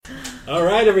All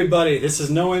right, everybody. This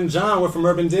is Noah and John. We're from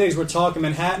Urban Digs. We're talking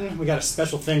Manhattan. We got a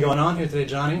special thing going on here today,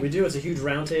 Johnny. We do. It's a huge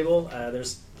roundtable.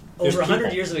 There's over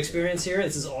 100 years of experience here.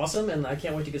 This is awesome, and I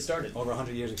can't wait to get started. Over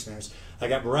 100 years experience. I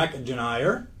got Barak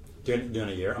Dunayer.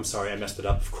 Dunayer. I'm sorry, I messed it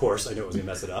up. Of course, I knew it was going to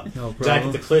mess it up. No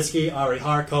problem. Jackie Teklitsky, Ari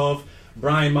Harkov,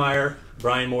 Brian Meyer,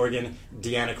 Brian Morgan,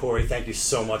 Deanna Corey. Thank you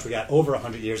so much. We got over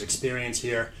 100 years experience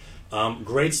here.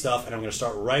 Great stuff, and I'm going to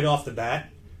start right off the bat.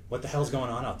 What the hell's going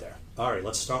on out there? Ari,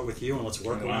 let's start with you and let's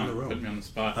work around the room. Put me on the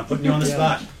spot. I'm putting you on the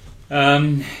spot.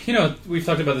 We've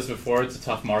talked about this before. It's a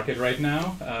tough market right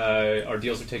now. Our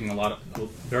deals are taking a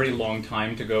very long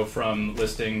time to go from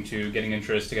listing to getting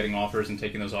interest to getting offers and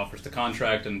taking those offers to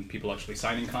contract and people actually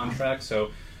signing contracts.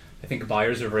 So I think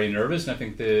buyers are very nervous, and I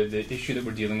think the issue that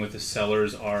we're dealing with is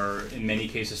sellers are in many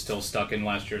cases still stuck in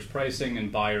last year's pricing, and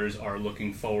buyers are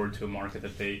looking forward to a market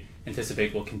that they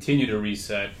anticipate will continue to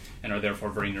reset and are therefore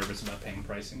very nervous about paying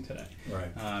pricing today. Right.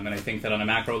 And I think that on a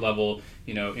macro level,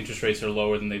 interest rates are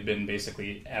lower than they've been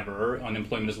basically ever.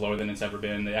 Unemployment is lower than it's ever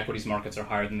been. The equities markets are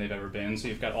higher than they've ever been. So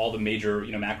you've got all the major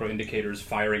macro indicators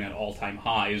firing at all-time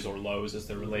highs or lows as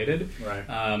they're related.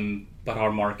 Right. But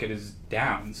our market is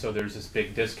down, so there's this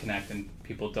big disconnect, and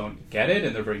people don't get it,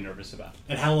 and they're very nervous about it.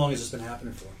 And how long has this been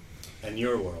happening for in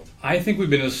your world? I think we've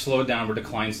been in a slow downward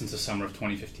decline since the summer of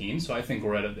 2015, so I think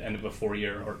we're at the end of a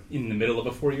 4-year, or in the middle of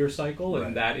a 4-year cycle,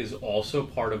 and that is also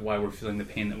part of why we're feeling the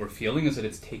pain that we're feeling, is that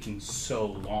it's taking so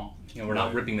long. We're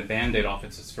not ripping the Band-Aid off,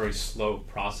 it's this very slow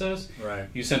process. Right.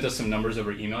 You sent us some numbers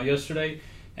over email yesterday,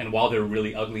 and while they're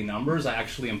really ugly numbers, I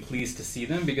actually am pleased to see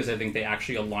them because I think they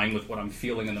actually align with what I'm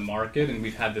feeling in the market, and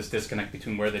we've had this disconnect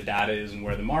between where the data is and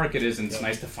where the market is, and it's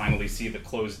nice to finally see the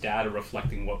closed data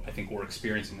reflecting what I think we're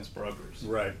experiencing as brokers.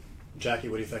 Right. Jackie,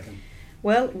 what are you thinking?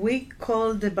 Well,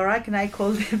 Barak and I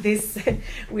called this,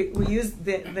 we used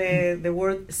the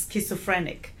word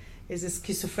schizophrenic. It's a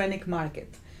schizophrenic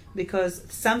market. Because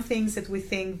some things that we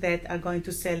think that are going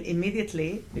to sell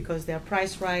immediately because they are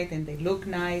priced right and they look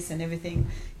nice and everything,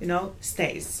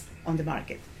 stays on the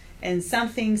market. And some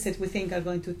things that we think are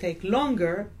going to take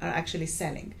longer are actually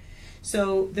selling.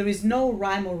 So there is no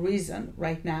rhyme or reason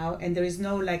right now, and there is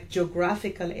no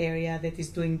geographical area that is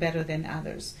doing better than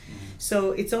others. Mm-hmm.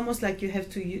 So it's almost like you have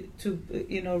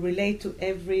to relate to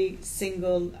every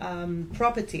single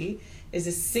property as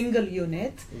a single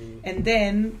unit, and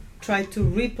then try to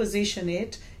reposition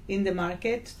it in the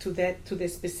market to the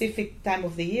specific time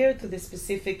of the year, to the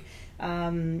specific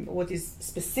what is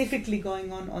specifically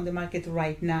going on the market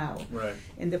right now. Right.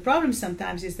 And the problem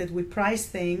sometimes is that we price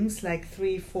things like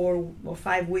 3, 4, or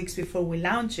 5 weeks before we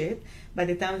launch it. By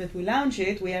the time that we launch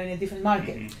it, we are in a different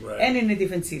market and in a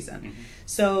different season. Mm-hmm.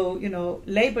 So,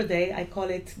 Labor Day, I call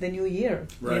it the new year,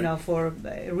 for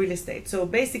real estate. So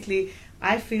basically,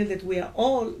 I feel that we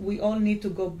all need to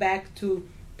go back to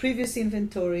previous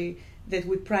inventory that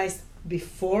we priced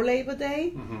before Labor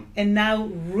Day, and now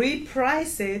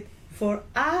reprice it for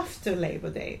after Labor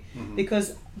Day.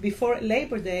 Because before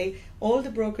Labor Day, all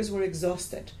the brokers were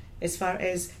exhausted as far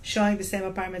as showing the same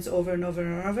apartments over and over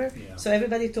and over. Yeah. So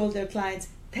everybody told their clients,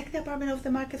 take the apartment off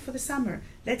the market for the summer.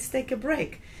 Let's take a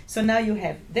break. So now you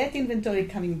have that inventory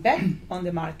coming back on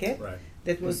the market. Right.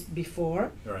 That was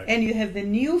before, right. And you have the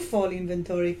new fall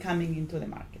inventory coming into the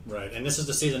market. Right, and this is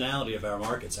the seasonality of our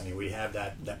markets. I mean, we have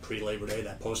that pre-Labor Day,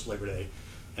 that post-Labor Day,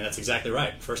 and that's exactly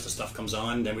right. First the stuff comes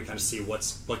on, then we kind of see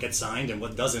what gets signed and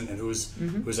what doesn't, and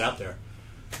who's out there.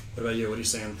 What about you? What are you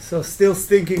saying? So still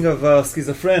thinking of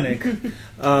schizophrenic,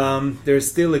 there's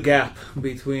still a gap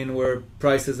between where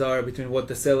prices are, between what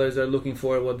the sellers are looking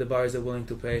for, what the buyers are willing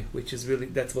to pay, which is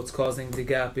that's what's causing the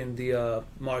gap in the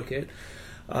market.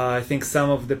 I think some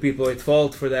of the people at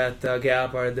fault for that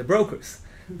gap are the brokers,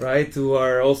 right? Who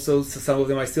are also, some of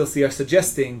them I still see are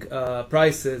suggesting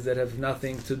prices that have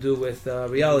nothing to do with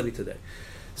reality today.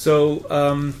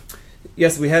 So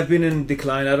yes, we have been in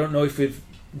decline. I don't know if we've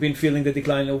been feeling the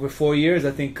decline over 4 years.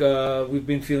 I think we've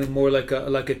been feeling more like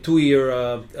a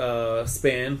 2-year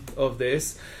span of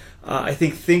this. I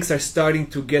think things are starting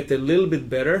to get a little bit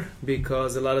better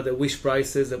because a lot of the wish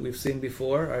prices that we've seen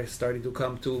before are starting to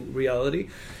come to reality.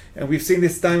 And we've seen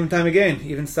this time and time again.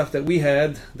 Even stuff that we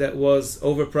had that was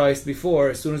overpriced before,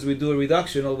 as soon as we do a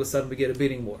reduction, all of a sudden we get a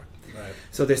bidding war. Right.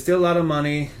 So there's still a lot of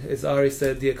money. As Ari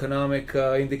said, the economic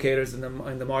indicators in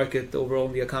the market overall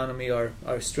in the economy are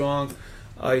strong.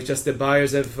 It's just the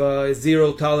buyers have a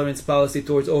zero tolerance policy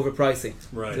towards overpricing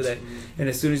today. And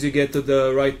as soon as you get to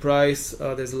the right price,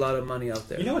 there's a lot of money out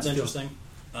there. You know what's interesting?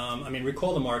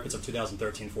 Recall the markets of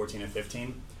 2013, 14, and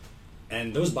 15.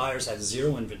 And those buyers had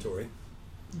zero inventory.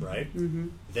 right? Mm-hmm.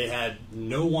 They had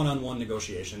no one-on-one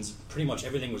negotiations. Pretty much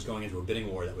everything was going into a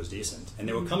bidding war that was decent. And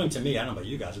they were coming to me, I don't know about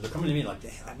you guys, but they're coming to me like,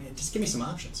 I mean, just give me some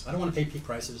options. I don't want to pay peak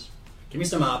prices. Give me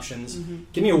some options.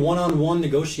 Give me a one-on-one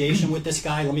negotiation with this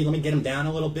guy. Let me get him down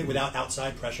a little bit without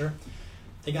outside pressure.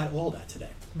 They got all that today.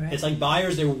 Right. It's like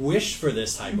buyers, they wish for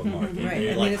this type of market. Right. They're I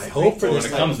mean, like, it's I a hope great for When this it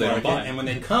type comes, of they don't market. buy. And when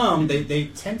they come, they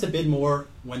tend to bid more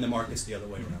when the market's the other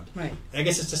way around. Right. And I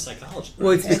guess it's just psychology.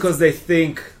 Well, it's because they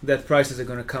think that prices are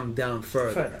going to come down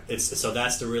further. So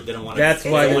that's the real. They don't want. That's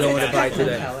why they don't want to buy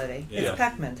today. Mentality. Yeah. It's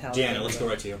pack mentality. Deanna, let's go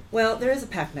right to you. Well, there is a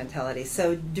pack mentality.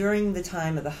 So during the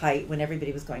time of the height, when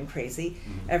everybody was going crazy,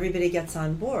 everybody gets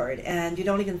on board, and you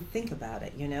don't even think about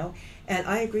it, you know. And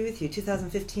I agree with you.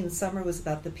 2015 summer was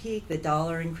about the peak. The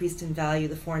dollar increased in value.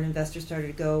 The foreign investors started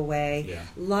to go away. Yeah.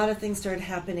 A lot of things started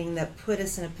happening that put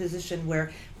us in a position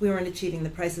where we weren't achieving the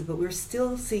prices, but we were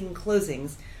still seeing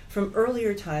closings from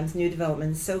earlier times, new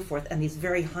developments, and so forth, and these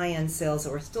very high-end sales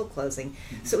that were still closing.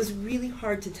 So it was really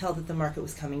hard to tell that the market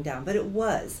was coming down, but it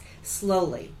was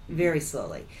slowly, very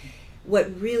slowly.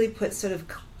 What really put sort of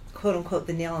quote-unquote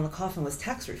the nail in the coffin was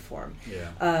tax reform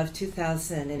of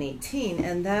 2018,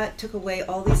 and that took away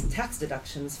all these tax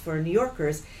deductions for New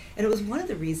Yorkers, and it was one of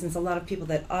the reasons a lot of people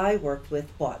that I worked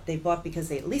with bought. They bought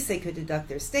because at least they could deduct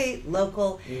their state,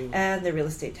 local, and their real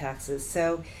estate taxes.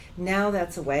 So now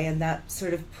that's away, and that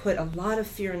sort of put a lot of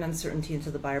fear and uncertainty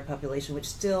into the buyer population, which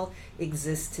still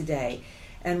exists today.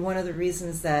 And one of the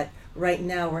reasons that right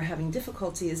now we're having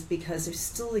difficulty is because there's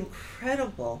still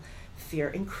incredible fear,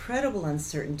 incredible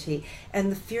uncertainty,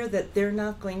 and the fear that they're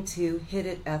not going to hit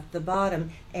it at the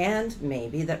bottom, and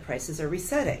maybe that prices are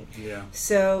resetting. Yeah.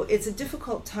 So it's a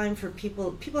difficult time for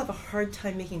people. People have a hard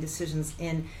time making decisions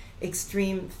in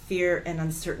extreme fear and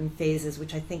uncertain phases,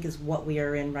 which I think is what we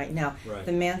are in right now. Right.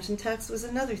 The mansion tax was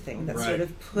another thing that Right. sort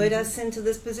of put us into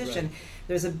this position. Right.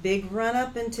 There's a big run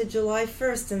up into July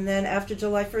 1st, and then after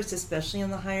July 1st, especially on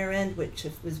the higher end, which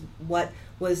was what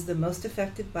was the most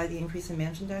affected by the increase in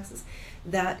mansion taxes,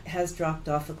 that has dropped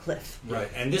off a cliff. Right,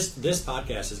 and this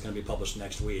podcast is going to be published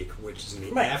next week, which is going to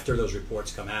be Right. after those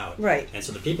reports come out. Right. And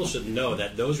so the people should know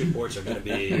that those reports are going to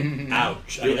be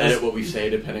ouch. I You'll mean, edit what we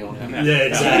say depending on how yeah, But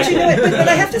exactly. you know what? But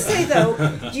I have to say,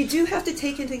 though, you do have to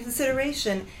take into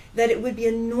consideration that it would be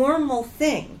a normal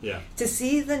thing Yeah. to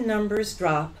see the numbers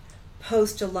drop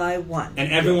post July 1.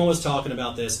 And everyone was talking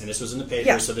about this, and this was in the paper,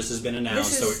 Yeah. so this has been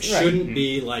announced. This So is- it right. shouldn't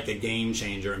be like a game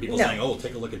changer, and people No. saying, "Oh,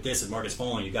 take a look at this. The market's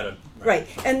falling. You got to." Right,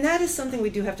 and that is something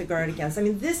we do have to guard against. I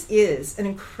mean, this is an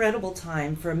incredible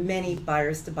time for many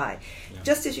buyers to buy. Yeah.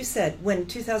 Just as you said, when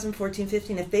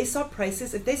 2014-15, if they saw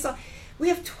prices, we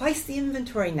have twice the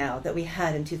inventory now that we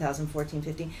had in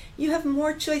 2014-15. You have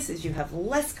more choices, you have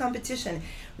less competition.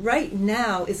 Right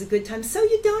now is a good time so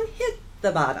you don't hit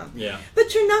the bottom. Yeah.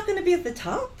 But you're not going to be at the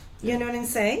top. You Yeah. know what I'm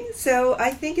saying? So I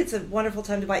think it's a wonderful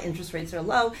time to buy. Interest rates are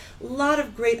low. A lot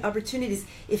of great opportunities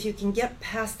if you can get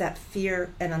past that fear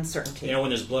and uncertainty. You know, when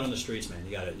there's blood on the streets, man,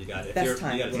 you got to. If Best you're,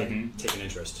 time. you got to Right. take an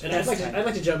interest. And That's I'd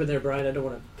like to jump in there, Brian. I don't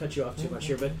want to cut you off too much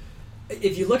here, but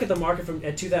if you look at the market from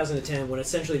at 2010, when it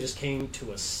essentially just came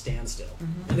to a standstill,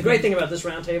 and the great thing about this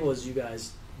roundtable is you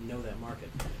guys know that market.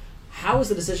 How was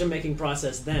the decision-making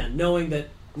process then, knowing that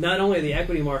not only are the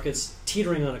equity markets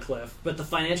teetering on a cliff, but the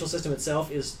financial system itself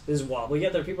is wobbly?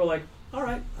 Yet there are people like, all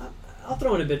right, I'll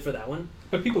throw in a bid for that one.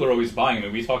 But people are always buying. I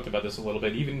mean, we talked about this a little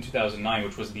bit. Even in 2009,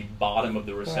 which was the bottom of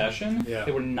the recession, Yeah.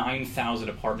 there were 9,000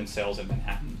 apartment sales in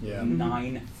Manhattan. Yeah.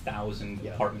 9,000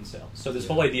 Yeah. apartment sales. So this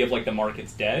Yeah. whole idea of like the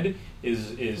market's dead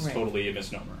is Right. totally a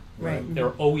misnomer. Right. There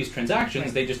are always transactions;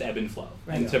 Right. they just ebb and flow.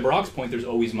 Right. And to Barack's point, there's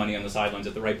always money on the sidelines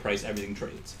at the right price. Everything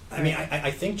trades. I mean, I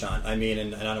think, John, I mean,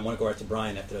 and I don't want to go right to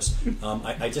Brian after this,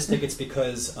 I just think it's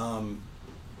because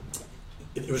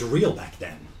it was real back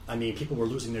then. I mean, people were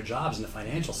losing their jobs in the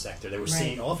financial sector. They were Right.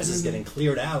 seeing offices getting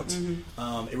cleared out.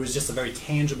 It was just a very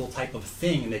tangible type of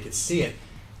thing, and they could see it.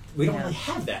 We don't Yeah. really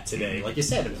have that today. Like you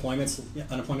said,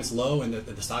 unemployment's low, and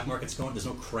the stock market's going. There's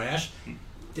no crash.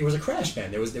 There was a crash,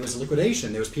 man. There was a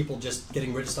liquidation. There was people just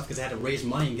getting rid of stuff because they had to raise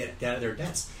money and get out of their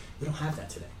debts. We don't have that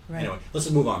today. Right. Anyway, let's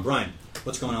just move on. Brian,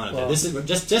 what's going on out there? Well- This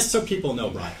is just so people know,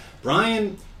 Brian.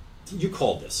 Brian, you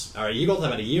called this. All right, you called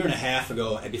about a year and a half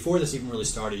ago, and before this even really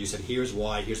started, you said, "Here's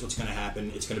why. Here's what's going to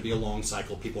happen. It's going to be a long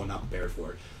cycle. People are not prepared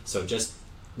for it." So just.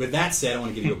 With that said, I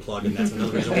want to give you a plug, and that's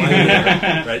another reason why you're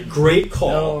here. Right? Great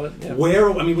call. No, yeah.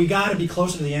 We got to be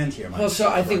closer to the end here, Mike. Well, so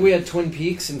I think we had Twin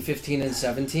Peaks in 15 and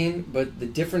 17, but the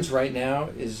difference right now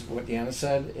is what Deanna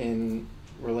said in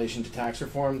relation to tax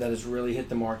reform that has really hit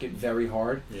the market very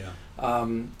hard. Yeah.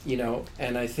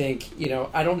 And I think,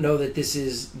 I don't know that this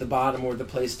is the bottom or the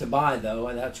place to buy, though,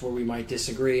 and that's where we might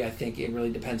disagree. I think it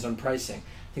really depends on pricing.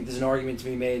 I think there's an argument to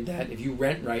be made that if you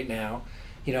rent right now,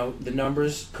 you know, the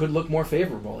numbers could look more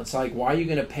favorable. It's like, why are you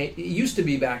going to pay? It used to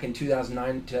be back in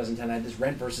 2009, 2010, I had this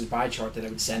rent versus buy chart that I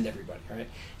would send everybody, right?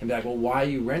 And be like, well, why are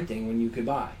you renting when you could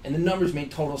buy? And the numbers made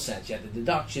total sense. You had the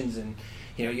deductions and,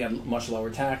 you know, you had much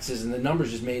lower taxes, and the numbers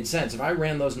just made sense. If I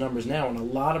ran those numbers now on a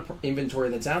lot of inventory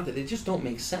that's out there, they just don't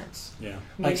make sense. Yeah.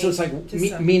 Like, so it's like,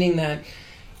 meaning that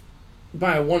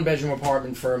buy a one-bedroom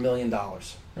apartment for $1 million,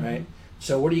 right?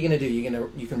 So what are you going to do?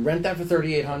 You can rent that for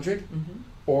 $3,800.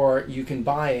 Or you can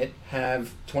buy it,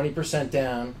 have 20%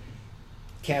 down,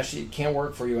 cash it can't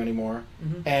work for you anymore,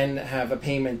 and have a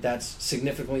payment that's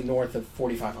significantly north of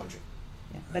 $4,500.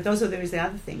 Yeah. But also there is the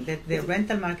other thing, that the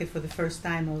rental market for the first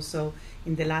time also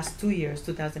in the last 2 years,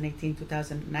 2018,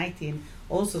 2019,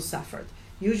 also suffered.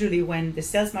 Usually when the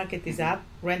sales market is up,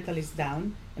 rental is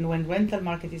down, and when rental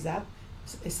market is up,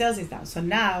 sales is down. So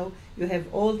now you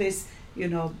have all this, you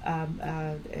know,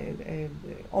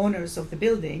 owners of the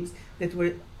buildings that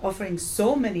were offering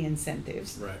so many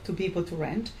incentives to people to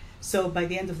rent. So by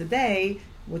the end of the day,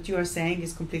 what you are saying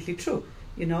is completely true.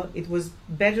 You know, it was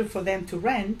better for them to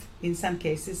rent in some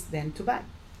cases than to buy.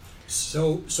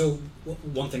 So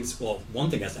one thing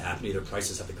has to happen. Either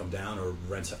prices have to come down or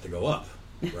rents have to go up,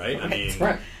 right? I mean,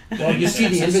 right. Well, you see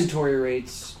the inventory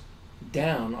rates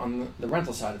down on the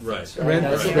rental side of things. Right.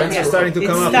 Rents are starting to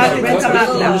come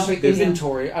up.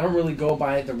 Inventory, I don't really go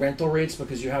by the rental rates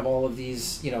because you have all of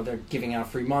these, you know, they're giving out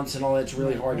free months and all that. It's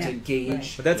really hard to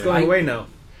gauge. But that's going away now.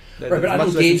 Right, but I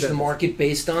don't gauge the market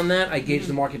based on that. I gauge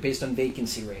the market based on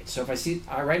vacancy rates. So if I see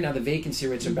right now the vacancy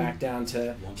rates are back down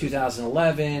to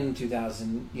 2011,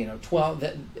 2012,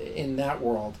 in that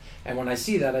world. And when I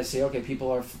see that, I say, okay, people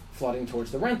are flooding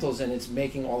towards the rentals, and it's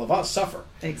making all of us suffer.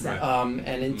 Exactly.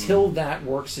 And until that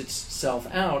works itself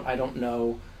out, I don't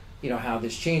know, you know, how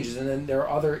this changes. And then there are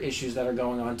other issues that are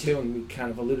going on too, and we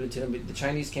kind of alluded to them. But the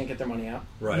Chinese can't get their money out.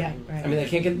 Right. Yeah, right. I mean,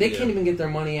 they can't even get their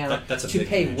money out That's a to big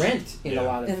pay change. rent in a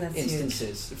lot of And that's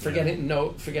instances. Forgetting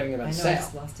about I know sale. I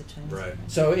just lost a Chinese. Right.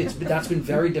 So that's been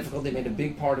very difficult. They made a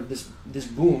big part of this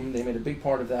boom. They made a big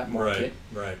part of that market.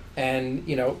 Right. And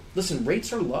you know, listen,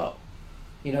 rates are low.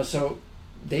 You know, so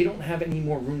they don't have any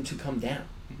more room to come down.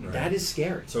 Right. That is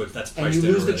scary. So that's And priced you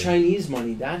in lose the already. Chinese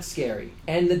money. That's scary.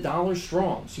 And the dollar's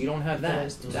strong, so you don't have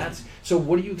that. That's so.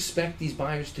 What do you expect these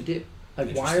buyers to do?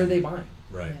 Like, why are they buying?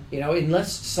 Right. You know,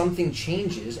 unless something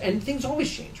changes, and things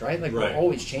always change, right? Like Right. we're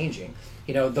always changing.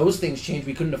 You know, those things change.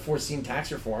 We couldn't have foreseen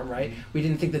tax reform, right? We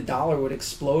didn't think the dollar would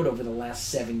explode over the last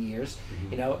 7 years.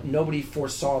 You know, nobody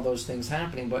foresaw those things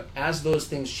happening. But as those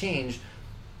things change,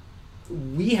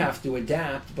 we have to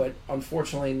adapt. But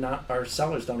unfortunately, not our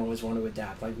sellers don't always want to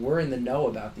adapt. Like, we're in the know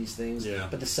about these things,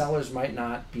 but the sellers might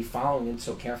not be following it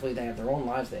so carefully. They have their own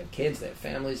lives. They have kids. They have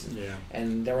families,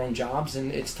 and their own jobs,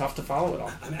 and it's tough to follow it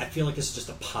all. I mean, I feel like this is just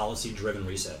a policy-driven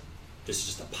reset. This is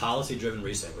just a policy-driven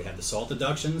reset. We had the SALT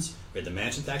deductions. We had the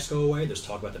mansion tax go away. There's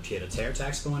talk about the pied-à-terre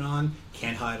tax going on.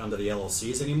 Can't hide under the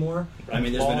LLCs anymore. I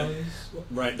mean, there's been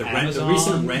the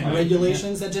recent rent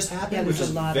regulations that just happened, which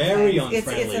is very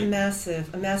unfriendly.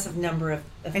 It's a massive number of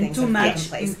And things too that have much. taken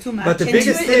place. And too much. But the And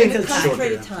biggest to- thing, in a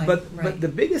concentrated time. but the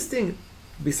biggest thing,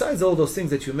 besides all those things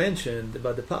that you mentioned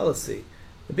about the policy,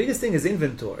 the biggest thing is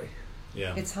inventory.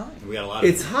 Yeah, it's high. We got a lot of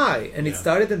It's high, and it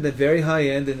started at the very high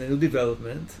end in the new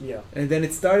development. Yeah. And then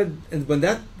it started, and when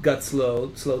that got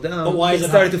slowed down, But why is it it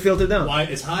started high? to filter down. Why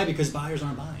it's high? Because buyers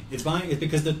aren't buying. It's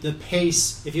because the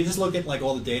pace. If you just look at like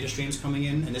all the data streams coming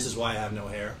in, and this is why I have no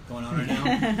hair going on right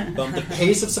now. But the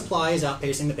pace of supply is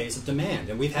outpacing the pace of demand,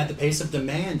 and we've had the pace of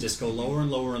demand just go lower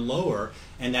and lower and lower,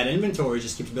 and that inventory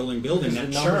just keeps building. Because That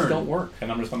the numbers churn. don't work. The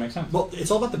numbers don't make sense. Well,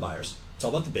 it's all about the buyers. It's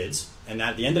all about the bids, and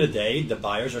at the end of the day, the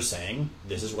buyers are saying,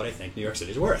 "This is what I think New York City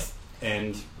is worth,"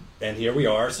 and here we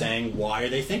are saying, "Why are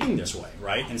they thinking this way?"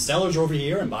 Right? And sellers are over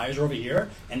here, and buyers are over here,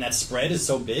 and that spread is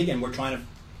so big, and we're trying to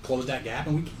close that gap,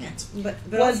 and we can't. But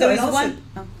Well, also, there and is also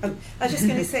one. I was just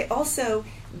going to say, also,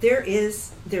 there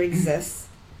exists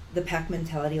the pack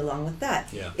mentality along with that.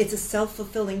 Yeah. It's a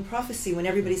self-fulfilling prophecy when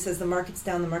everybody says the market's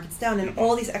down, and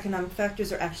all these economic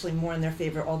factors are actually more in their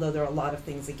favor, although there are a lot of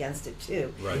things against it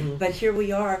too. Right. But here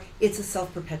we are, it's a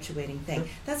self-perpetuating thing.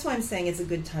 That's why I'm saying it's a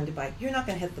good time to buy. You're not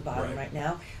going to hit the bottom right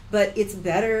now, but it's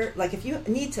better, like if you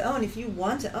need to own, if you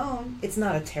want to own, it's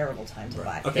not a terrible time to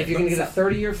buy. Okay. If you're going to get a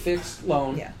 30-year fixed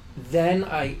loan, then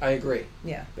I agree.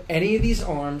 Yeah. But any of these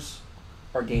arms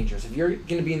are dangerous. If you're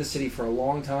going to be in the city for a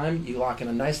long time, you lock in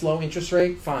a nice low interest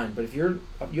rate, fine. But if you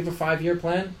have a 5-year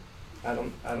plan, I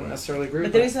don't necessarily agree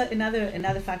But with there that. is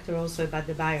another factor also about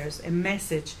the buyers, a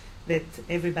message that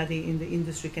everybody in the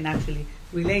industry can actually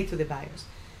relate to the buyers.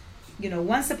 You know,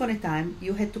 once upon a time,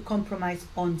 you had to compromise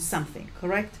on something,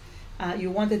 correct?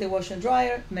 You wanted a washer and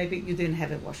dryer, maybe you didn't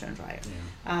have a washer and dryer.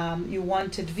 You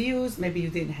wanted views, maybe you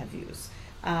didn't have views.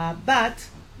 But,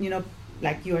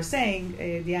 like you are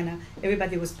saying, Diana,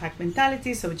 everybody was pack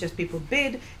mentality, so just people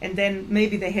bid, and then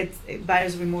maybe they had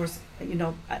buyer's remorse,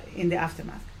 in the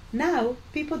aftermath. Now,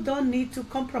 people don't need to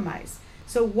compromise.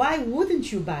 So why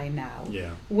wouldn't you buy now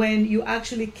when you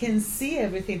actually can see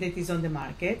everything that is on the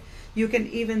market? You can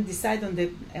even decide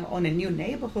on a new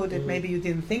neighborhood that maybe you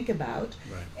didn't think about,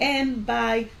 and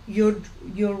buy your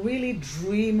really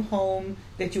dream home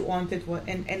that you wanted,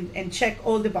 and check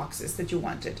all the boxes that you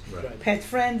wanted. Pet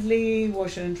friendly,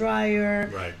 washer and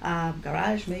dryer,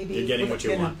 garage maybe. You're getting what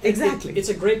you want. Exactly. It's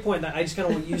a great point. I just kind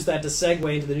of want to use that to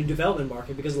segue into the new development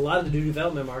market, because a lot of the new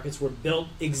development markets were built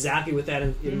exactly with that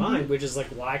in mind, which is like,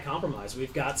 why compromise?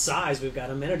 We've got size, we've got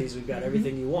amenities, we've got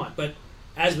everything you want. But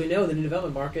as we know, the new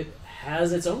development market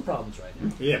has its own problems right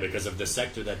now. Yeah, because of the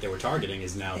sector that they were targeting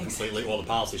is now completely, all the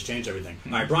policies changed everything.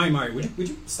 All right, Brian Meyer, would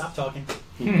you stop talking?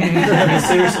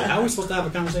 Seriously, how are we supposed to have a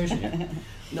conversation here?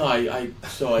 No, I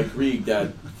agree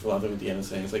that, for a lot of what Deanna's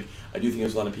saying, it's like, I do think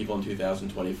there's a lot of people in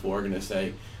 2024 are going to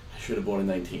say, I should have bought in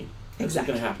 19. That's not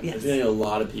going to happen. There's going to be a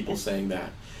lot of people saying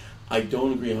that. I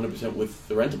don't agree 100% with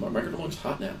the rental market. Rental market's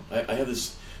hot now. I have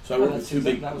this, so I work with two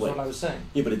big... That was what I was saying.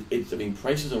 Yeah, but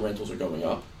prices of rentals are going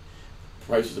up.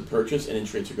 Prices of purchase and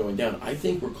interest rates are going down. I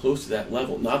think we're close to that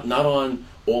level. Not on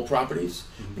all properties,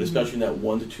 but especially in that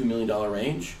 $1 to $2 million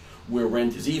range where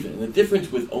rent is even. And the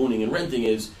difference with owning and renting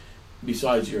is,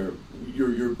 besides your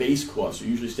base costs are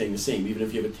usually staying the same, even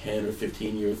if you have a 10 or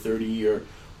 15 year, 30 year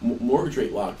mortgage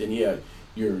rate locked in. Yeah,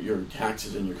 your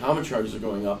taxes and your common charges are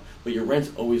going up, but your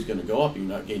rent's always going to go up. You're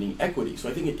not gaining equity. So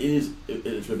I think it is an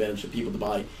advantage to people to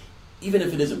buy, even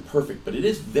if it isn't perfect. But it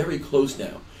is very close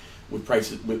now, with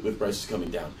prices coming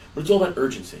down. But it's all about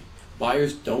urgency.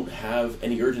 Buyers don't have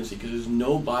any urgency because there's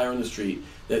no buyer on the street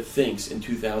that thinks in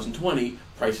 2020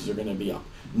 prices are going to be up.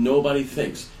 Nobody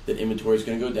thinks that inventory is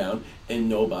going to go down, and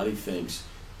nobody thinks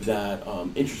that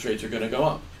interest rates are going to go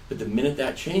up. But the minute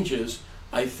that changes,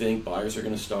 I think buyers are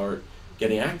going to start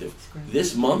getting active.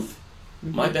 This month,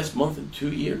 my best month in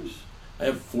 2 years, I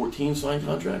have 14 signed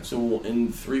contracts. So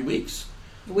in 3 weeks,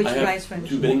 Which I have price range?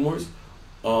 2 bidding wars.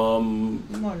 More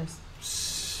or less.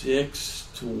 6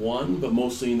 to 1, but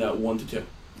mostly in that 1 to 2.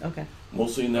 Okay.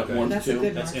 Mostly in that 1 to That's a 2.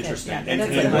 good That's market. interesting. Yeah, And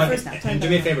that's do the first time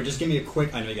me a favor, just give me a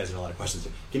quick, I know you guys have a lot of questions,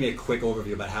 give me a quick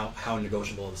overview about how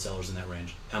negotiable are the sellers in that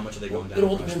range? How much are they going down? It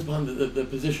all in price? depends upon the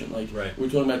position. Like, Right. we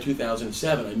were talking about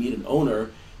 2007. I meet an owner,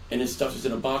 and his stuff is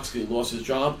in a box because he lost his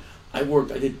job. I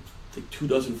did like 2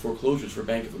 dozen foreclosures for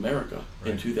Bank of America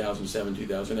in Right. 2007,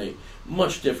 2008.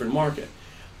 Much different market.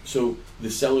 So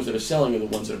the sellers that are selling are the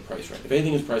ones that are priced right. If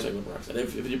anything is priced right, you're priced right.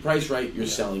 If you're priced right, you're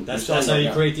selling. That's you're selling how right you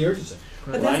now. create the urgency.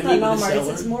 But When that's I not meet in all with the markets.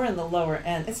 seller- It's more in the lower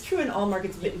end. It's true in all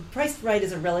markets, but priced right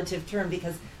is a relative term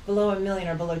because below $1 million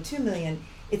or below $2 million,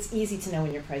 it's easy to know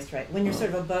when you're priced right. When you're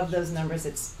sort of above those numbers,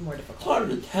 it's more It's difficult.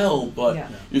 harder to tell, but Yeah.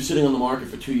 you're sitting on the market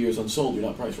for 2 years unsold. You're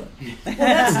not priced right. Well,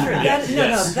 that's true.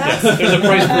 Yes, That's There's a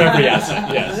price for every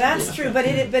asset. Yes. that's true. But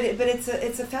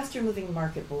it's a faster moving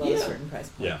market below a certain price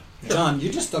point. Yeah. John, you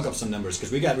just dug up some numbers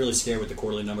because we got really scared with the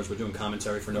quarterly numbers. We're doing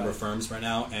commentary for a number of firms right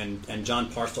now, and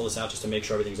John parsed all this out just to make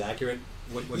sure everything's accurate.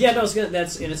 What Yeah, no,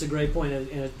 it's a great point, and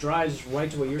it drives right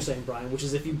to what you're saying, Brian, which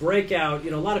is if you break out,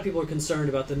 a lot of people are concerned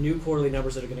about the new quarterly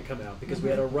numbers that are going to come out because we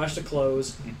had a rush to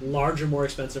close larger, more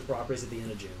expensive properties at the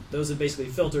end of June. Those have basically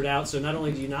filtered out, so not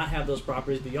only do you not have those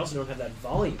properties, but you also don't have that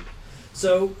volume.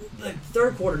 So the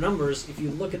third quarter numbers, if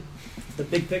you look at the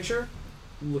big picture,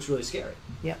 looks really scary.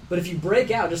 Yeah. But if you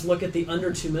break out, just look at the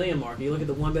under 2 million mark, you look at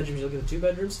the 1 bedrooms, you look at the 2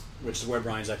 bedrooms, which is where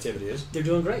Brian's activity is. they're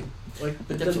doing great.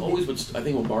 But that's always I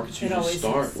think what markets It usually always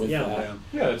start is. with Yeah. that.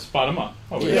 Yeah, it's bottom up.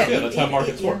 Oh, Yeah. yeah, that's how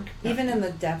markets work. Even in the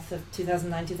depth of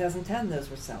 2009, 2010, those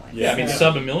were selling. Yeah, I mean, So-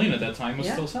 sub $1 million at that time was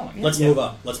Yeah. still selling. Let's move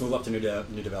up. Let's move up to new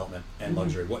development and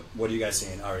luxury. What are you guys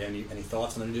seeing? Ari, any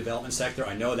thoughts on the new development sector?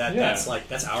 I know that Yeah.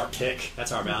 that's our pick.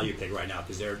 That's our value pick right now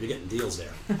because you're getting deals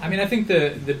there. I mean, I think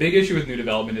the big issue with new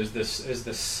development is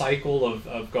this cycle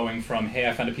of going from, hey,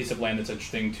 I found a piece of land that's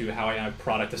interesting to how I have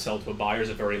product to sell to a buyer is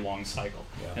a very long cycle.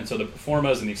 Yeah. And so the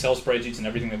performas and the Excel spreadsheets and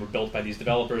everything that were built by these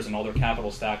developers and all their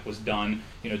capital stack was done,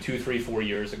 2, 3, 4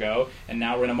 years ago. And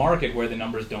now we're in a market where the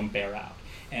numbers don't bear out.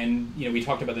 And we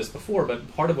talked about this before,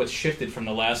 but part of what's shifted from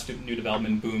the last new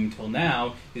development boom till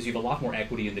now is you have a lot more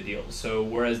equity in the deals. So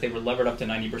whereas they were levered up to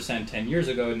 90% 10 years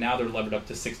ago, now they're levered up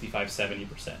to 65,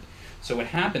 70%. So what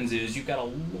happens is you've got a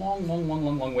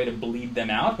long way to bleed them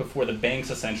out before the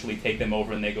banks essentially take them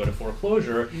over and they go to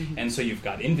foreclosure. Mm-hmm. And so you've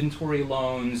got inventory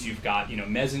loans, you've got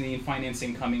mezzanine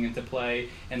financing coming into play,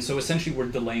 and so essentially we're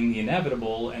delaying the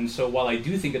inevitable. And so while I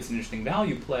do think it's an interesting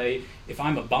value play, if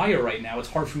I'm a buyer right now, it's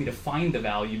hard for me to find the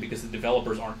value because the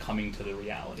developers aren't coming to the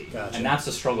reality. Gotcha. And that's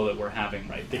the struggle that we're having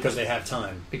right now. Because they have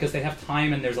time. Because they have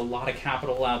time, and there's a lot of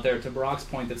capital out there, to Barak's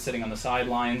point, that's sitting on the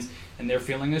sidelines, and they're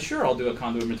feeling that, sure, I'll do a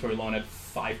condo inventory loan at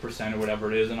 5% or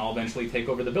whatever it is, and I'll eventually take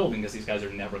over the building because these guys are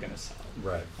never going to sell.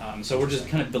 Right. So we're just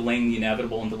kind of delaying the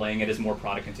inevitable and delaying it as more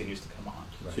product continues to come on.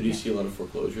 Right. So do you see a lot of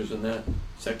foreclosures in that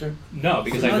sector? No,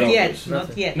 because I Not think... yet,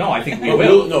 not yet. No, I think we No,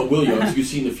 will. will you? You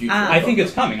see in the future. I think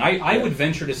it's coming. I would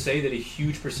venture to say that a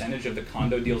huge percentage of the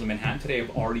condo deals in Manhattan today have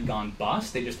already gone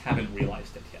bust. They just haven't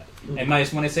realized it yet. And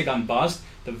when I say gone bust,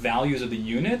 the values of the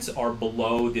units are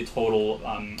below the total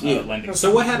lending.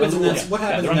 So what happens in that? Yeah. What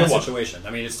happens Yeah, in that underwater. situation?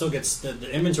 I mean, it still gets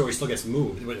the inventory still gets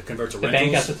moved. It converts to The rentals.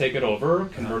 bank has to take it over,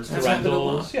 converts to That's happened a lot.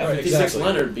 rentals. Yeah, Right, 56 exactly.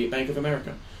 Leonard, Bank of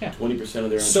America. Yeah. 20%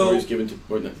 of their So- inventory is given to,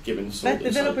 or not given, sold. But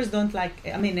developers don't like,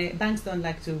 banks don't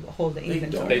like to hold the They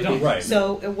inventory. They don't. Right.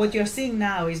 So what you're seeing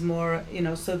now is more,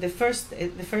 so the first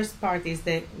part is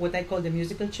what I call the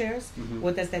musical chairs. Mhm.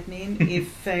 What does that mean?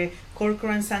 If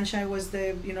Corcoran Sunshine was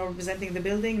representing the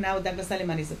building, now Douglas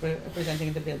Sullivan is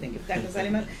representing the building. If Douglas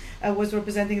Sullivan was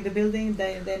representing the building,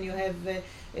 then you have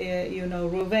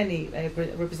Ruveni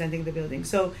representing the building.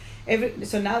 So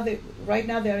now right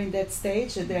now they're in that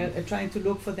stage. They're trying to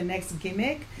look for the next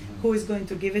gimmick. Who is going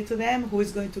to give it to them? Who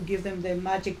is going to give them the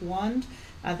magic wand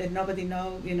that nobody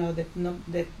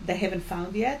that they haven't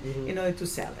found yet in order to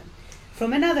sell them?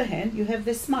 From another hand, you have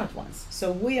the smart ones.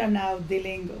 So we are now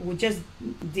we just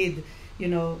did,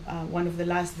 one of the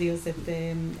last deals at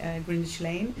Greenwich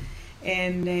Lane,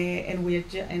 and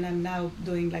I'm now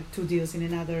doing like 2 deals in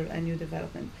another new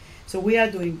development. So we are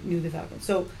doing new development.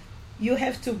 So you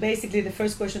have to basically, the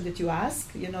first question that you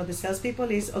ask, the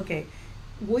salespeople is, okay,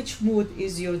 which mood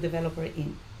is your developer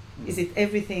in? Is it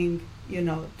everything,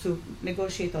 to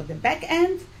negotiate on the back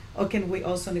end, or can we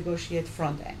also negotiate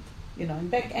front end?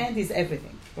 And back end is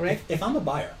everything, correct? If I'm a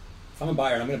buyer, and I'm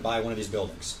going to buy one of these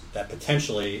buildings that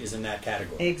potentially is in that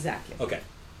category. Exactly. Okay.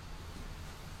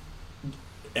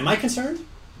 Am I concerned?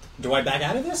 Do I back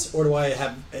out of this, or do I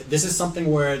have? This is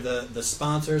something where the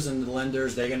sponsors and the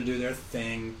lenders, they're going to do their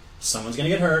thing. Someone's going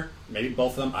to get hurt. Maybe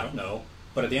both of them. I don't know.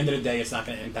 But at the end of the day, it's not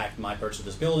going to impact my purchase of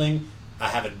this building. I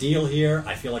have a deal here.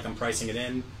 I feel like I'm pricing it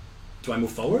in. Do I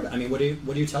move forward? I mean, what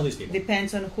do you tell these people?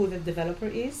 Depends on who the developer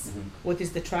is, Mhm. what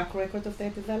is the track record of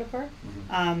that developer,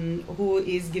 Mhm. who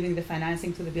is giving the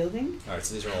financing to the building, All right,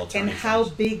 so these are all and attorney how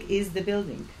firms. big is the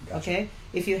building. Gotcha. Okay,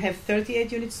 if you have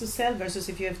 38 units to sell versus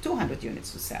if you have 200 units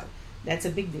to sell, that's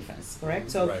a big difference, correct?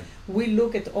 So Right. we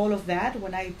look at all of that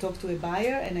when I talk to a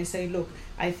buyer and I say, look,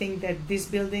 I think that this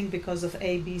building, because of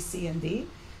A, B, C, and D.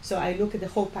 So I look at the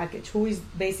whole package. Who is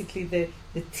basically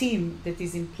the team that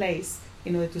is in place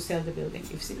in order to sell the building?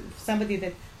 If somebody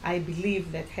that I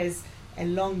believe that has a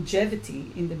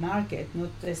longevity in the market,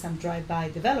 not some drive-by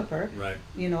developer, Right,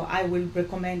 I will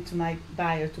recommend to my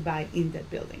buyer to buy in that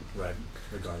building. right,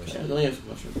 regardless. Let me ask a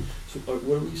question. So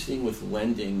what are we seeing with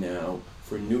lending now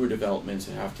for newer developments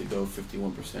that have to go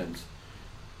 51%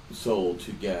 sold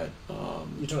to get?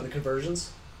 You're talking the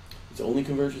conversions? It's only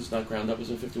conversions, not ground up.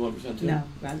 Isn't 51% too? No,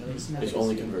 rather it's not. It's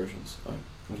only conversions. All right.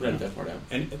 I'll edit that part out.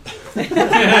 And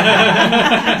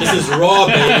this is raw,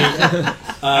 baby.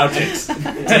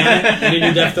 Dan, any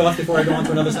new depth thoughts before I go on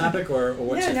to another topic, or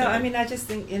what's your No, I thinking? mean, I just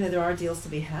think, there are deals to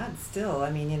be had still. I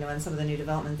mean, in some of the new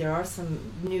development, there are some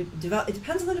new it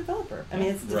depends on the developer. I mean,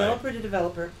 it's developer to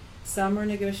developer. Some are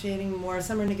negotiating more,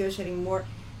 some are negotiating more.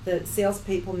 The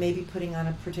salespeople may be putting on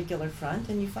a particular front,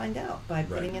 and you find out by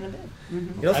putting in a bid.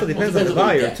 Mhm. It also Well, depends depends on the on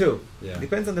what you buyer get. too. Yeah.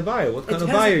 Depends on the buyer. What It kind of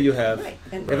depends buyer on- you have. Right.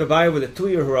 And If you have a buyer with a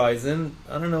 2-year horizon,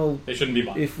 I don't know They shouldn't be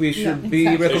buying. if we should No, be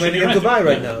exactly. recommending They them should to be buy right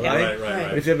renting. now, Yeah. right? Right.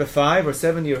 But if you have a 5 or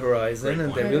 7-year horizon Great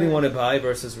and point. they really Right. want to buy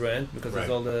versus rent because Right.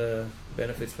 there's all the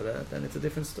benefits for that, then it's a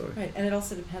different story. Right, and it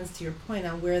also depends, to your point,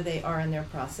 on where they are in their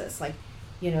process. Like,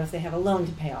 if they have a loan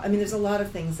to pay off. I mean, there's a lot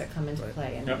of things that come into Right.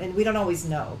 play, and, Yep. and we don't always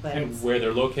know. But And it's, where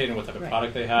they're located and what type of Right.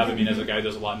 product they have. I mean, as a Mhm. guy who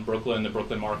does a lot in Brooklyn, the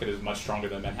Brooklyn market is much stronger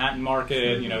than the Manhattan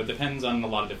market. It depends on a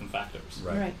lot of different factors.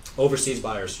 Right. Overseas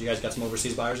buyers. You guys got some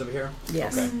overseas buyers over here?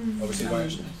 Yes. Okay. Overseas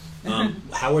buyers.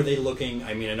 How are they looking?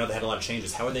 I mean, I know they had a lot of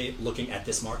changes. How are they looking at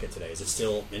this market today? Is it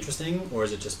still interesting, or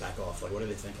is it just back off? Like, what are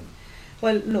they thinking?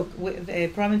 Well, look, the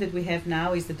problem that we have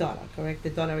now is the dollar, correct?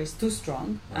 The dollar is too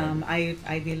strong.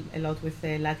 I deal a lot with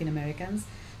Latin Americans,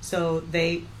 so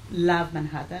they love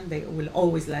Manhattan. They will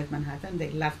always like Manhattan.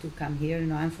 They love to come here. You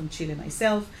know, I'm from Chile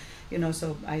myself, you know,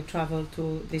 so I travel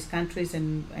to these countries,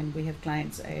 and we have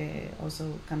clients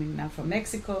also coming now from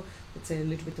Mexico. It's a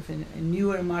little bit of a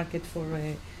newer market for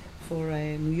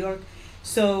New York.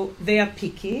 So they are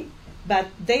picky. But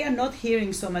they are not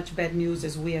hearing so much bad news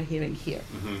as we are hearing here.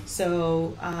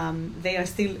 So they are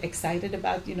still excited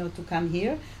about, you know, to come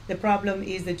here. The problem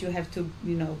is that you have to,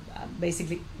 you know,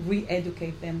 basically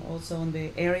re-educate them also on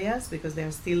the areas, because they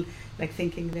are still like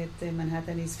thinking that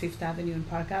Manhattan is Fifth Avenue and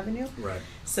Park Avenue. Right.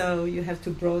 So you have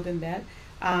to broaden that.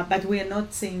 But we are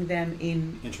not seeing them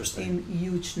in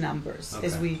huge numbers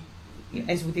as we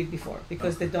did before,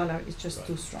 because the dollar is just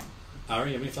too strong. Ari,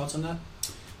 you have any thoughts on that?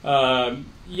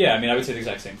 Yeah, I mean, I would say the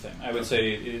exact same thing. I would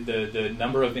say the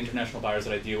number of international buyers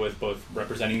that I deal with, both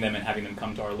representing them and having them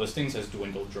come to our listings, has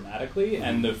dwindled dramatically.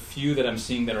 And the few that I'm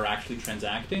seeing that are actually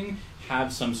transacting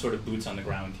have some sort of boots on the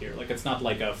ground here. Like, it's not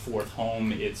like a fourth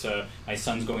home. It's my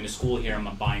son's going to school here.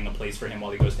 I'm buying a place for him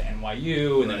while he goes to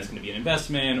NYU, and then it's going to be an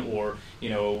investment. Or, you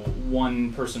know,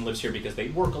 one person lives here because they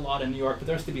work a lot in New York, but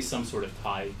there has to be some sort of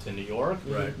tie to New York.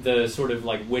 Right. The sort of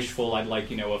like wishful, I'd like,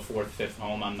 you know, a fourth, fifth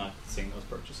home, I'm not seeing those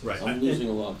purchases. Right. I'm losing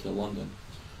a lot to London.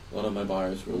 A lot of my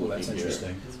buyers who are looking That's here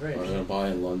interesting. It's very are going to buy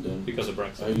in London. Because of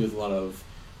Brexit. I do a lot of,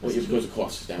 well, because the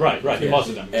cost is down. Right, the cost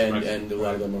is down. And a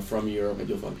lot of them are from Europe. I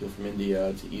deal with a lot of people from India.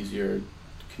 It's easier to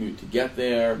commute to get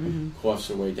there. Costs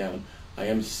are way down. I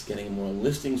am getting more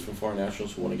listings from foreign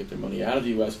nationals who want to get their money out of the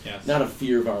U.S. Yes. Not a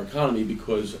fear of our economy,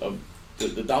 because of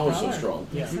the dollar's so strong.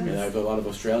 Yeah. And I have a lot of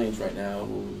Australians right now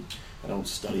who, I don't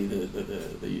study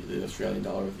the Australian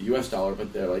dollar or the U.S. dollar,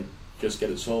 but they're like, just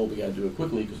get it sold. We got to do it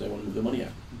quickly because they want to move the money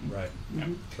out. Right.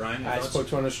 Brian, I spoke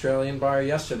to an Australian buyer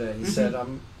yesterday. He said,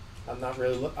 I'm not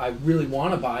really. I really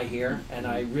want to buy here, and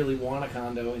I really want a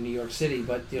condo in New York City,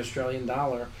 but the Australian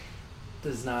dollar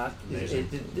does not.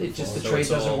 It just the trade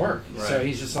doesn't work. Right. So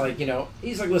he's just like, you know,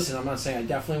 he's like, listen, I'm not saying I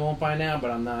definitely won't buy now, but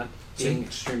I'm not being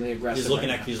extremely aggressive. He's looking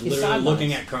right at. now. He's literally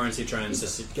looking at currency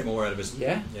trends to get more out of his.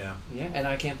 Yeah, Yeah. and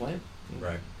I can't blame him.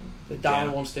 Right. The dollar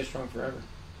Yeah. won't stay strong forever.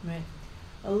 Right.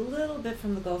 A little bit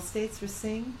from the Gulf states we're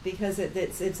seeing, because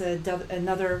it's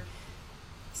another.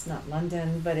 It's not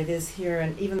London, but it is here,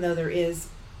 and even though there is,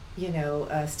 you know,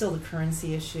 still the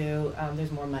currency issue,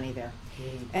 there's more money there,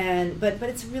 and but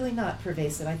it's really not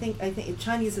pervasive. I think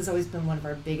Chinese has always been one of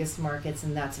our biggest markets,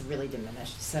 and that's really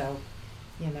diminished. So,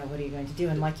 you know, what are you going to do?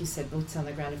 And like you said, boots on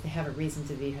the ground. If they have a reason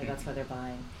to be here, that's why they're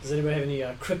buying. Does anybody have any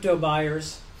crypto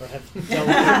buyers? Or have dealt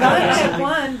I had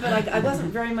one, but I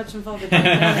wasn't very much involved in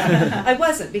that. I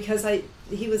wasn't, because they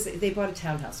bought a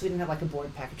townhouse. We didn't have like a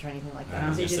board package or anything like that. I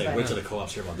was They going to did say, buy wait it. till the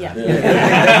co-ops hear about Yeah. that.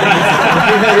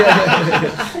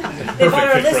 They bought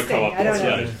our Perfect fit for a listing. co-op, I don't that's know.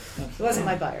 right. It wasn't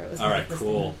my buyer. It was All my right, listing.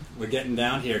 cool. We're getting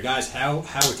down here, guys. How we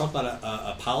talked about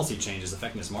a policy changes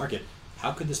affecting this market.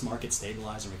 How could this market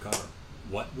stabilize and recover?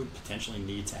 What would potentially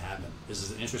need to happen? This is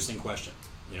an interesting question.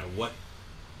 You know,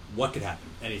 what could happen?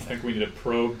 I Anything. think we need a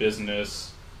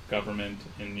pro-business government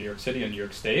in New York City and New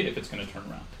York State if it's going to turn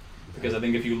around. Because I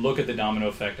think if you look at the domino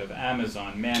effect of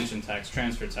Amazon, mansion tax,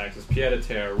 transfer taxes,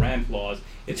 pied-à-terre, rent laws,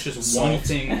 it's just one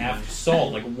thing after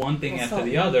salt, like one thing Well, after salt.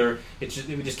 the other. It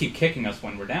would just keep kicking us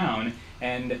when we're down.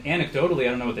 And anecdotally, I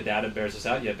don't know what the data bears this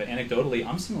out yet, but anecdotally,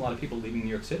 I'm seeing a lot of people leaving New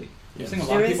York City. I'm seeing a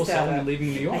lot There of is people selling data. and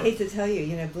leaving New York. I hate to tell you,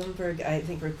 Bloomberg, I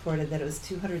think, reported that it was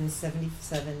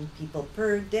 277 people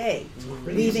per day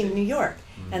leaving New York.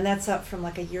 And that's up from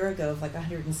like a year ago of like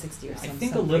 160 or I something.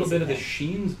 think a little bit of the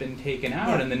sheen's been taken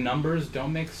out, Yeah. and the numbers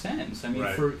don't make sense. I mean,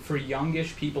 Right. for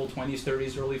youngish people, 20s,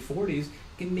 30s, early 40s,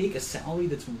 can make a salary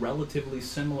that's relatively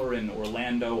similar in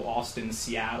Orlando, Austin,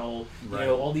 Seattle, Right.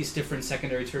 all these different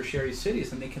secondary, tertiary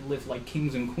cities, and they can live like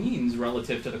kings and queens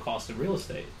relative to the cost of real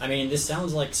estate. I mean, this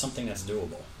sounds like something that's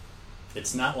doable.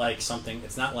 It's not like something.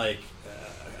 It's not like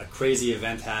a crazy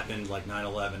event happened like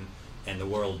 9/11 and the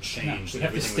world changed. we and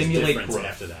have to everything stimulate was different growth.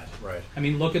 after that. Right. I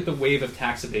mean, look at the wave of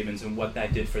tax abatements and what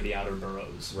that did for the outer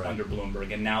boroughs Right. under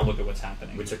Bloomberg, and now look at what's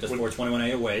happening. We took the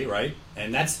 421A away, right?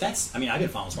 And that's. I mean, I've been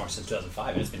following this market since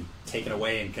 2005, and it's been taken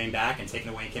away and came back and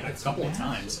taken away and came back a couple of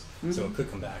times. So it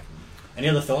could come back. Any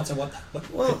other thoughts on what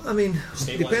Well, I mean,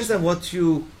 Stabilize. depends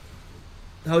on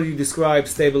how you describe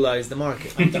stabilize the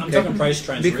market. I'm talking price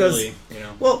trends, Because- really.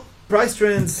 Well, price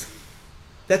trends,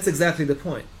 that's exactly the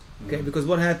point. Okay, because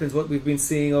what we've been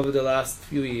seeing over the last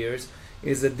few years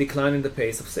is a decline in the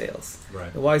pace of sales.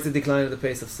 Right. And why is the decline in the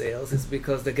pace of sales? It's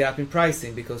because the gap in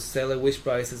pricing, because seller wish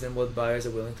prices and what buyers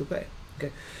are willing to pay.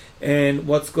 Okay, and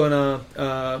what's gonna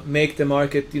make the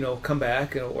market, come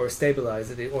back or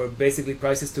stabilize it, or basically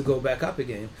prices to go back up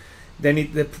again? Then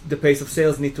the pace of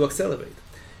sales need to accelerate.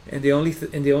 And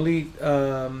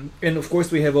and of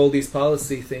course we have all these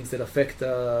policy things that affect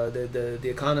the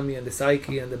economy and the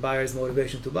psyche and the buyer's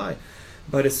motivation to buy.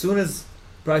 But as soon as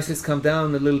prices come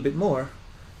down a little bit more,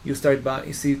 you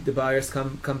see the buyers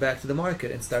come back to the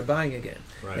market and start buying again,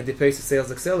 Right. and the pace of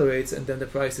sales accelerates, and then the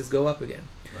prices go up again.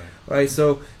 Right. Right,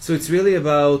 so it's really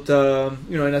about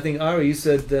and I think Ari, you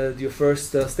said your first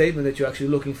statement that you're actually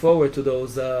looking forward to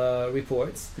those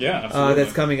reports. Yeah, absolutely.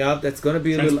 That's coming up. That's going to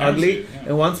be a little Transparency, ugly, yeah.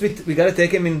 and once we got to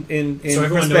take them in So everyone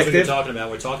knows what you're perspective. talking about.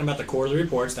 We're talking about the quarterly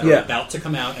reports that Yeah. are about to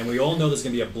come out, and we all know there's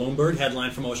going to be a Bloomberg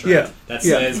headline from Oshrat Yeah. that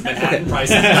Yeah. says Manhattan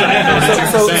prices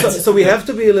so, are 32%. so we have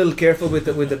to be a little careful with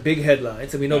the big headlines.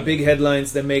 And we know Yeah. big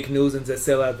headlines that make news and that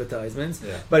sell advertisements.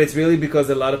 Yeah. But it's really because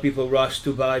a lot of people rushed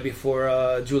to buy before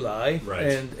July, Right.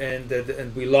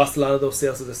 and we lost a lot of those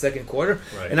sales in the second quarter.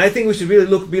 Right. And I think we should really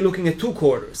be looking at 2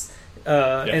 quarters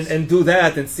Yes. and do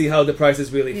that and see how the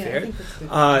prices really Yeah, I fared. think that's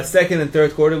good. Second and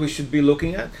third quarter we should be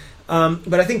looking at.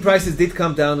 But I think prices did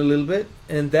come down a little bit,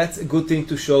 and that's a good thing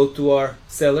to show to our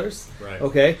sellers. Right.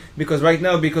 Okay, because right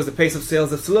now, because the pace of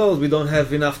sales has slowed, we don't have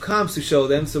enough comps to show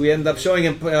them, so we end up showing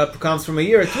them comps from a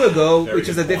year or two ago, Very which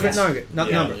is a good different point.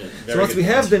 number. Yeah. So Very once good we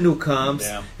point. have the new comps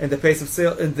Yeah. and the pace of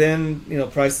sale, and then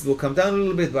prices will come down a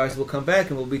little bit, buyers will come back,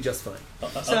 and we'll be just fine.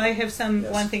 So I have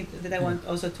Yes. one thing that I want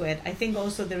also to add. I think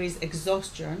also there is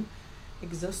exhaustion,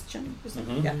 is it?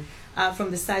 Mhm. Yeah, from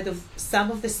the side of some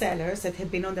of the sellers that have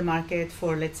been on the market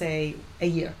for, let's say, a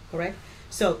year, correct?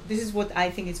 So this is what I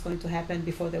think is going to happen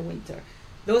before the winter.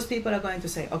 Those people are going to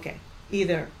say, okay,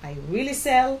 either I really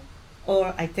sell or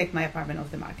I take my apartment off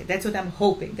the market. That's what I'm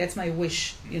hoping. That's my wish,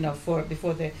 for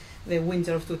before the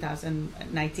winter of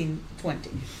 2019-20.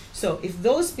 So if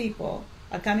those people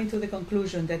are coming to the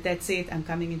conclusion that that's it, I'm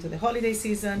coming into the holiday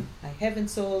season, I haven't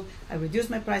sold, I reduced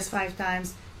my price 5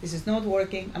 times, this is not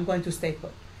working, I'm going to stay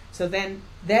put. So then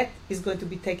that is going to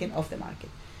be taken off the market.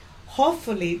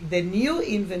 Hopefully the new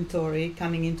inventory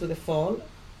coming into the fall,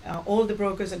 all the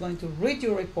brokers are going to read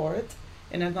your report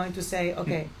and are going to say,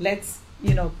 okay, let's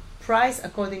price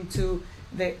according to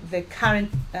the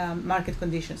current market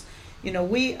conditions.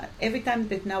 We every time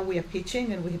that now we are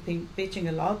pitching, and we have been pitching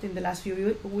a lot in the last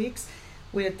few weeks,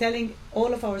 we are telling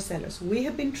all of our sellers, we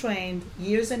have been trained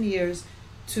years and years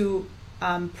to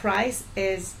price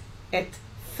as at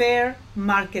fair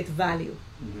market value.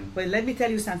 Mhm. But let me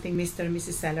tell you something, Mr. and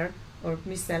Mrs. Seller, or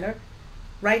Miss Seller,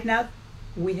 right now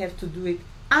we have to do it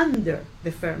under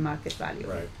the fair market value.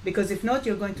 Right. Because if not,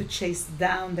 you're going to chase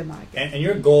down the market. And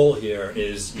your goal here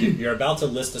is you're about to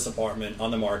list this apartment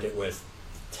on the market with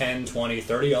 10, 20,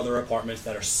 30 other apartments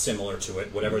that are similar to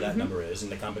it, whatever that number is in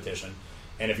the competition.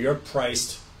 And if you're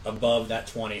priced above that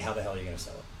 20, how the hell are you going to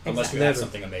sell it? Unless you have Never.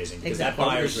 something amazing. Because Exactly. that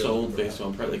Apartments buyer's really sold looking for based that.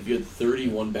 on price. Like if you had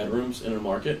 31 bedrooms in a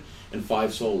market and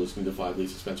 5 sold, it's going to be the 5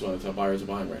 least expensive ones. That's how buyers are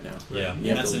buying right now. Yeah, You and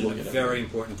have that's to a look at it. very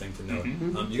important thing to note.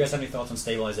 Mhm. You guys have any thoughts on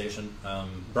stabilization?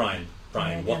 Brian,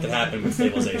 Yeah, what could yeah. happen with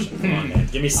stabilization? Come on, man.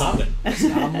 Give me something.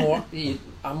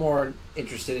 I'm more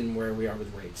interested in where we are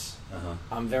with rates. Uh-huh.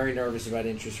 I'm very nervous about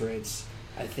interest rates.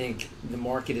 I think the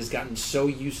market has gotten so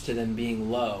used to them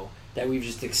being low that we've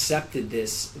just accepted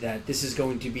that this is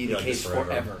going to be the Like this case forever.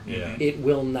 forever. Yeah. It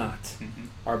will not. Mhm.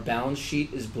 Our balance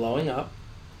sheet is blowing up.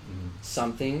 Mhm.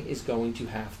 Something is going to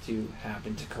have to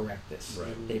happen to correct this.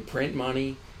 Right. They print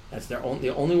money. That's the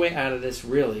only way out of this,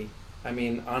 really. I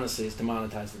mean, honestly, is to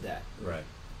monetize the debt. Right.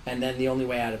 And then the only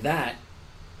way out of that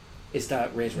is to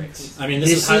raise rates. I mean,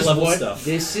 this is high-level what, stuff.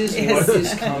 This is Yes. what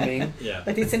is coming. Yeah.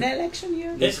 But it's an election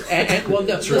year. Yes. Well,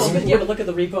 no, True. no, Yeah, but look at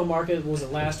the repo market. What was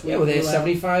it last week? yeah, well, they have Blew out.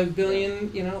 75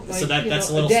 billion. Like, So that's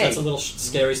a a little day.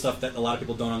 scary stuff that a lot of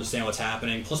people don't understand what's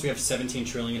happening. Plus, we have 17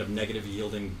 trillion of negative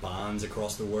yielding bonds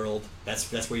across the world.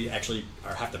 That's where you actually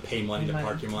have to pay money to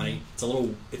park your money.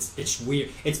 It's weird.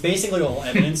 It's basically all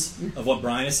evidence of what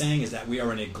Brian is saying is that we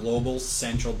are in a global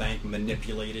central bank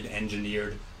manipulated,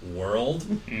 engineered world.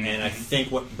 And I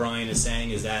think what Brian is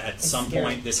saying is that at some scary.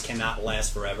 point this cannot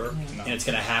last forever, No. and it's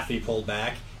going to have to be pulled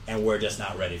back, and we're just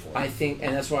not ready for it. I think,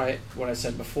 and that's why what I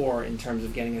said before in terms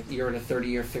of getting you're at a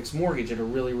 30-year fixed mortgage at a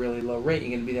really, really low rate. You're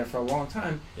going to be there for a long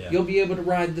time. Yeah. You'll be able to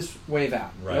ride this wave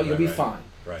out. Right, You'll be right. fine.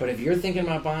 Right. But if you're thinking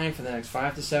about buying for the next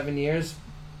 5 to 7 years,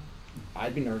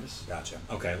 I'd be nervous. Gotcha.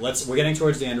 Okay, we're getting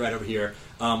towards the end right over here.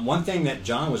 One thing that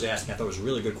John was asking, I thought was a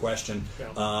really good question.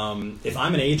 If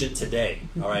I'm an agent today,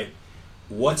 all right,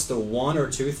 what's the 1 or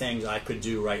 2 things I could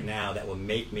do right now that will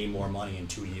make me more money in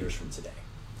 2 years from today?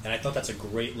 And I thought that's a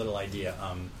great little idea.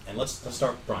 And let's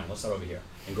start, Brian. Let's start over here.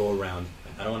 and go around.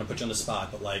 I don't want to put you on the spot,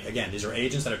 but like again, these are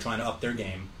agents that are trying to up their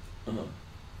game. Uh-huh.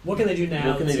 What can they do now?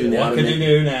 What can they do now? What can you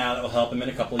do now that will help them in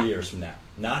a couple of years from now?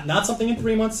 Not something in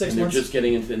 3 months, 6 And they're months. just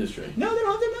getting into the industry. No, they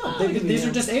don't. These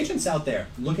are just agents out there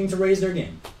looking to raise their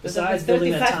game. Besides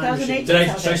building that time 35,000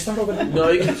 machine. Should I start over there? No,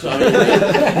 you can. So,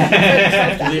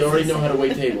 they already know how to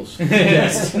wait tables.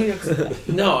 Yes.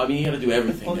 No, I mean you got to do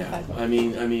everything Only now. 5. I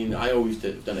mean, I always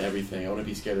done everything. I want to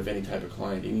be scared of any type of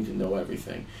client. You need to know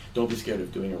everything. Don't be scared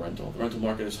of doing a rental. The rental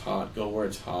market is hot. Go where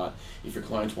it's hot. If your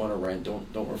clients want to rent,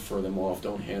 don't refer them off.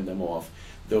 Don't hand them off.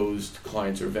 Those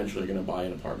clients are eventually going to buy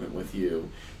an apartment with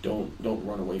you. Don't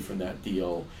run away from that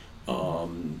deal.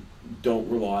 Don't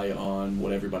rely on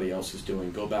what everybody else is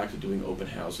doing. Go back to doing open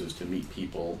houses to meet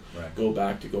people. Right. Go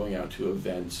back to going out to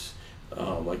events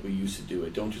like we used to do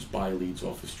it. Don't just buy leads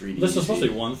off the street. This is easy. supposed to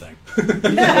be one thing.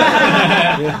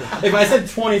 If I said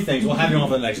 20 things, we'll have you on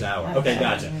for the next hour. Okay,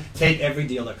 gotcha. Take every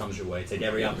deal that comes your way. Take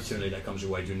every opportunity that comes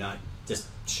your way. Do not just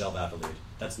shelve out the lead.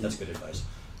 That's good advice.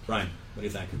 Ryan, what do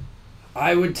you think?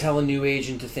 I would tell a new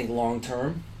agent to think long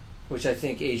term, which I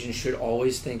think agents should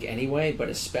always think anyway, but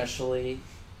especially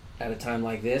at a time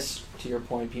like this. To your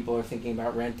point, people are thinking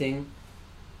about renting.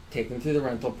 Take them through the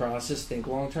rental process. Think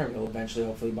long term. You'll eventually,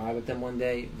 hopefully, buy with them one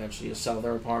day. Eventually, you'll sell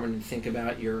their apartment, and think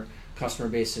about your customer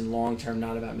base in long term,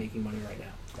 not about making money right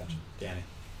now. Gotcha. Danny.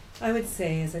 I would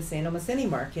say, as I say in almost any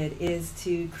market, is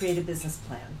to create a business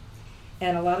plan.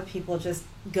 And a lot of people just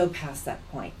go past that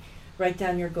point. Write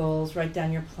down your goals, write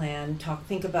down your plan,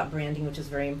 think about branding, which is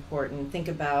very important. Think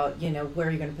about, where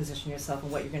you're going to position yourself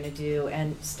and what you're going to do,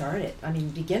 and start it. I mean,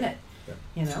 begin it,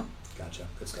 Gotcha.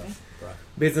 Good stuff. Brock.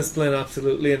 Business plan,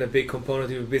 absolutely, and a big component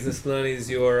of your business plan is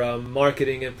your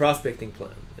marketing and prospecting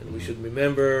plan. And we should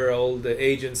remember, all the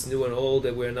agents, new and old,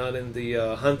 that we're not in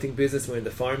the hunting business, we're in the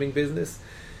farming business.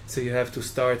 So you have to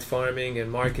start farming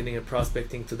and marketing and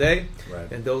prospecting today.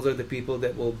 Right. And those are the people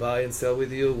that will buy and sell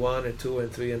with you 1 and 2 and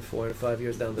 3 and 4 and 5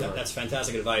 years down the line. That's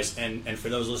fantastic advice. And for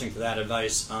those listening to that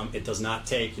advice, it does not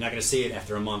take, you're not going to see it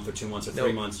after a month or 2 months or 3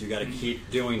 Nope. months. You got to keep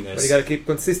doing this. But you got to keep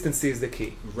consistency is the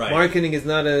key. Right. Marketing is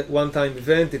not a one-time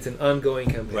event; it's an ongoing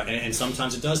campaign. Right, and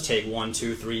sometimes it does take 1,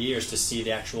 2, 3 years to see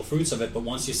the actual fruits of it. But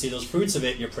once you see those fruits of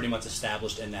it, you're pretty much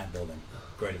established in that building.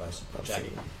 Great advice,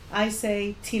 Jackie. I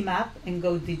say team up and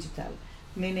go digital.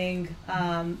 Meaning,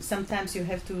 sometimes you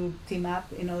have to team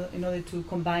up, in order to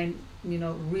combine,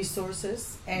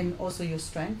 resources and also your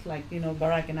strength, like,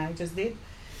 Barak and I just did.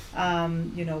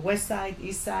 West side,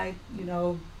 east side,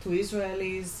 two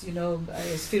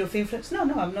Israelis, sphere of influence. No,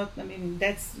 I'm not. I mean,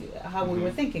 that's how we were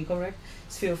thinking, correct?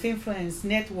 Sphere of influence,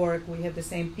 network. We have the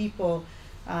same people.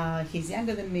 He's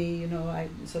younger than me,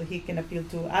 so he can appeal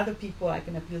to other people. I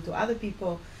can appeal to other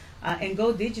people. And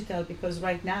go digital, because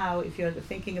right now, if you're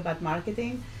thinking about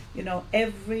marketing,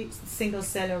 every single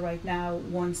seller right now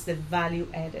wants the value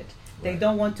added. They Right.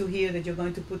 don't want to hear that you're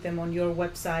going to put them on your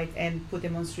website and put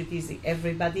them on Street Easy.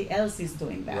 Everybody else is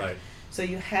doing that. Right. So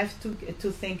you have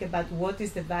to think about what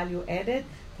is the value added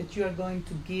that you are going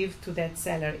to give to that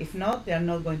seller. If not, they are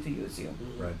not going to use you.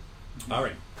 Right. All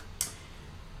right.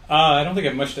 I don't think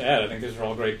I have much to add. I think those are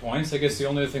all great points. I guess the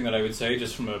only other thing that I would say,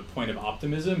 just from a point of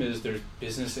optimism, is there's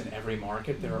business in every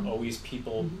market. There are always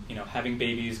people, having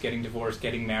babies, getting divorced,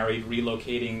 getting married,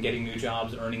 relocating, getting new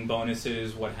jobs, earning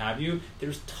bonuses, what have you.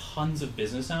 There's tons of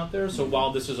business out there. So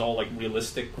while this is all like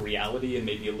realistic reality and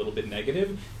maybe a little bit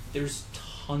negative, there's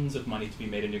tons of money to be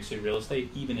made in New York City real estate,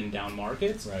 even in down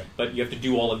markets. Right. But you have to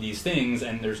do all of these things,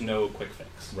 and there's no quick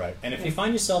fix. Right. And if you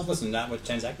find yourself, not with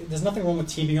transacting, there's nothing wrong with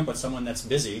teaming up with someone that's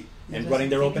busy and running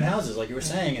their open houses, like you were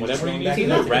saying. And Whatever just you going need back to to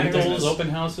do, that rentals, business. open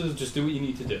houses, just do what you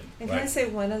need to do. And can I Right. say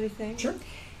one other thing? Sure.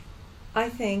 I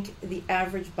think the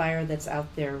average buyer that's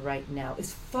out there right now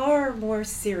is far more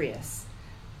serious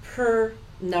per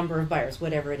number of buyers,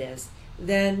 whatever it is,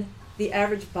 than the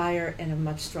average buyer in a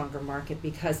much stronger market,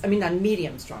 because, not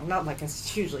medium strong, not like a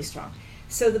hugely strong.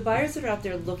 So the buyers that are out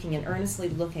there looking and earnestly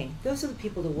looking, those are the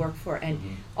people to work for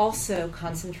and also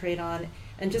concentrate on,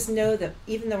 and just know that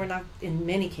even though we're not, in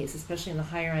many cases, especially in the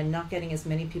higher end, not getting as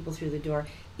many people through the door,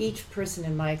 each person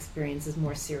in my experience is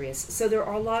more serious. So there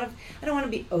are a lot of, I don't want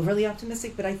to be overly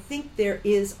optimistic, but I think there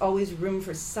is always room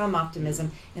for some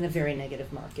optimism in a very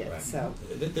negative market. Right. So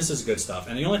This is good stuff.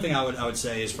 And the only thing I would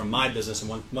say is from my business,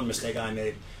 and one mistake I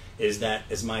made is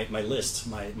my list,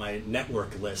 my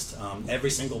network list. Every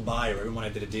single buyer, everyone I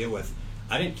did a deal with,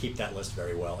 I didn't keep that list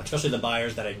very well, especially the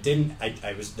buyers that I didn't.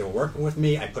 They were working with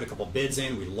me. I put a couple bids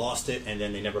in, we lost it, and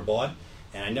then they never bought.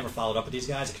 And I never followed up with these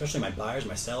guys, especially my buyers,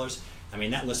 my sellers.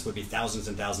 That list would be thousands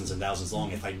and thousands and thousands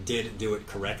long if I did do it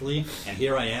correctly. And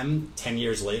here I am, 10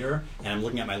 years later, and I'm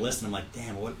looking at my list, and I'm like,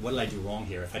 damn, what did I do wrong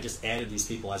here? If I just added these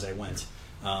people as I went,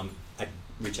 I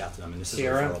reach out to them, and this is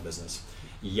CRM? a referral business.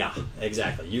 Yeah,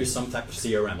 exactly. Use some type of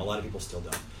CRM. A lot of people still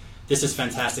don't. This is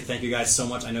fantastic. Thank you guys so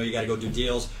much. I know you got to go do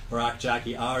deals. Barak,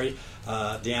 Jackie, Ari,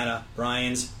 Deanna,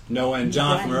 Brian's, Noah, and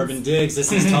John from Brian's. Urban Digs.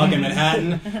 This is Talking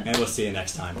Manhattan, and we'll see you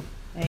next time.